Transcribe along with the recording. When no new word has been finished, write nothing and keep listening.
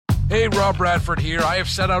Hey, Rob Bradford here. I have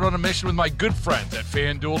set out on a mission with my good friends at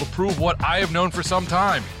FanDuel to prove what I have known for some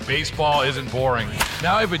time. Baseball isn't boring.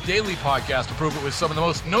 Now I have a daily podcast to prove it with some of the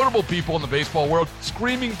most notable people in the baseball world,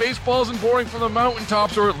 screaming baseball isn't boring from the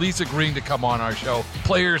mountaintops, or at least agreeing to come on our show.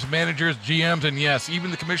 Players, managers, GMs, and yes, even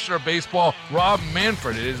the commissioner of baseball, Rob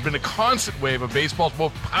Manfred. It has been a constant wave of baseball's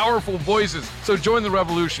most powerful voices. So join the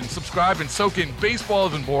revolution. Subscribe and soak in Baseball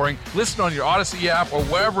Isn't Boring. Listen on your Odyssey app or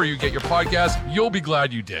wherever you get your podcasts. You'll be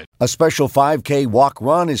glad you did. A special 5K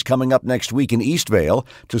walk-run is coming up next week in Eastvale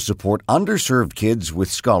to support underserved kids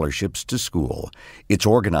with scholarships to school. It's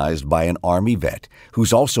organized by an Army vet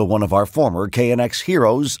who's also one of our former KNX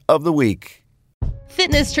Heroes of the Week.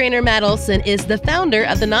 Fitness trainer Matt Olsen is the founder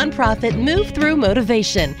of the nonprofit Move Through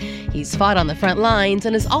Motivation. He's fought on the front lines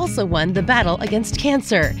and has also won the battle against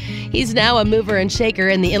cancer. He's now a mover and shaker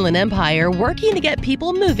in the Inland Empire, working to get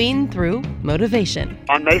people moving through motivation.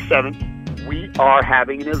 On May 7th, we are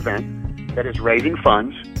having an event that is raising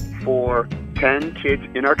funds for 10 kids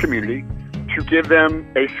in our community to give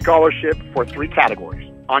them a scholarship for 3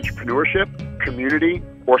 categories: entrepreneurship, community,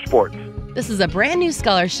 or sports. This is a brand new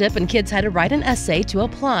scholarship, and kids had to write an essay to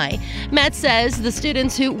apply. Matt says the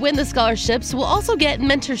students who win the scholarships will also get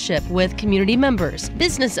mentorship with community members,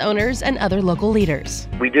 business owners, and other local leaders.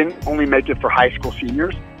 We didn't only make it for high school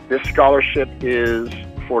seniors. This scholarship is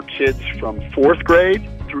for kids from 4th grade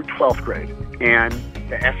through 12th grade. And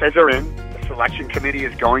the essays are in. The selection committee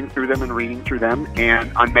is going through them and reading through them.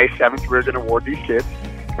 And on May 7th, we're going to award these kids.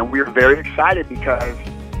 And we're very excited because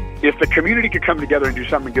if the community could come together and do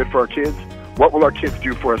something good for our kids, what will our kids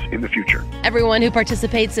do for us in the future? Everyone who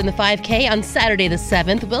participates in the 5K on Saturday the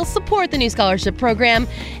 7th will support the new scholarship program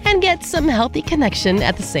and get some healthy connection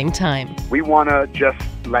at the same time. We want to just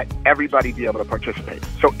let everybody be able to participate.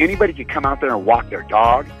 So anybody can come out there and walk their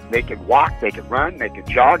dog. They can walk, they can run, they can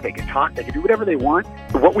jog, they can talk, they can do whatever they want.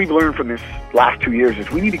 But what we've learned from this last 2 years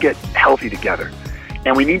is we need to get healthy together.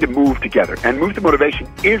 And we need to move together. And Move to Motivation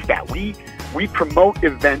is that. We promote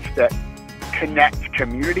events that connect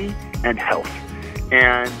community and health.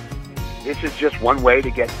 And this is just one way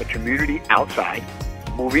to get the community outside,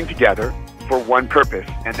 moving together for one purpose,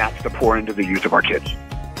 and that's to pour into the youth of our kids.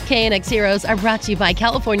 KNX Heroes are brought to you by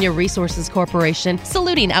California Resources Corporation,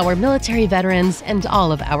 saluting our military veterans and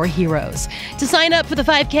all of our heroes. To sign up for the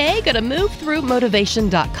 5K, go to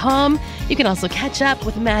movethroughmotivation.com. You can also catch up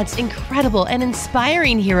with Matt's incredible and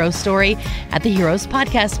inspiring hero story at the Heroes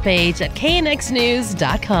podcast page at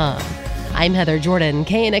knxnews.com. I'm Heather Jordan,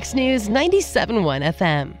 KNX News 97.1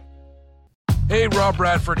 FM. Hey, Rob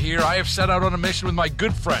Bradford here. I have set out on a mission with my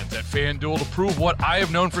good friends at FanDuel to prove what I have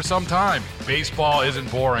known for some time. Baseball isn't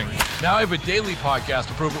boring. Now I have a daily podcast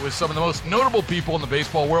to prove it with some of the most notable people in the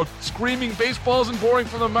baseball world, screaming baseball isn't boring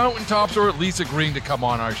from the mountaintops, or at least agreeing to come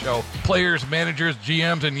on our show. Players, managers,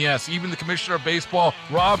 GMs, and yes, even the commissioner of baseball,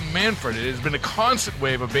 Rob Manfred. It has been a constant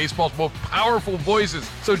wave of baseball's most powerful voices.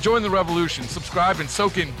 So join the revolution. Subscribe and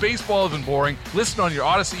soak in Baseball Isn't Boring. Listen on your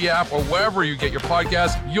Odyssey app or wherever you get your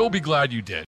podcasts. You'll be glad you did.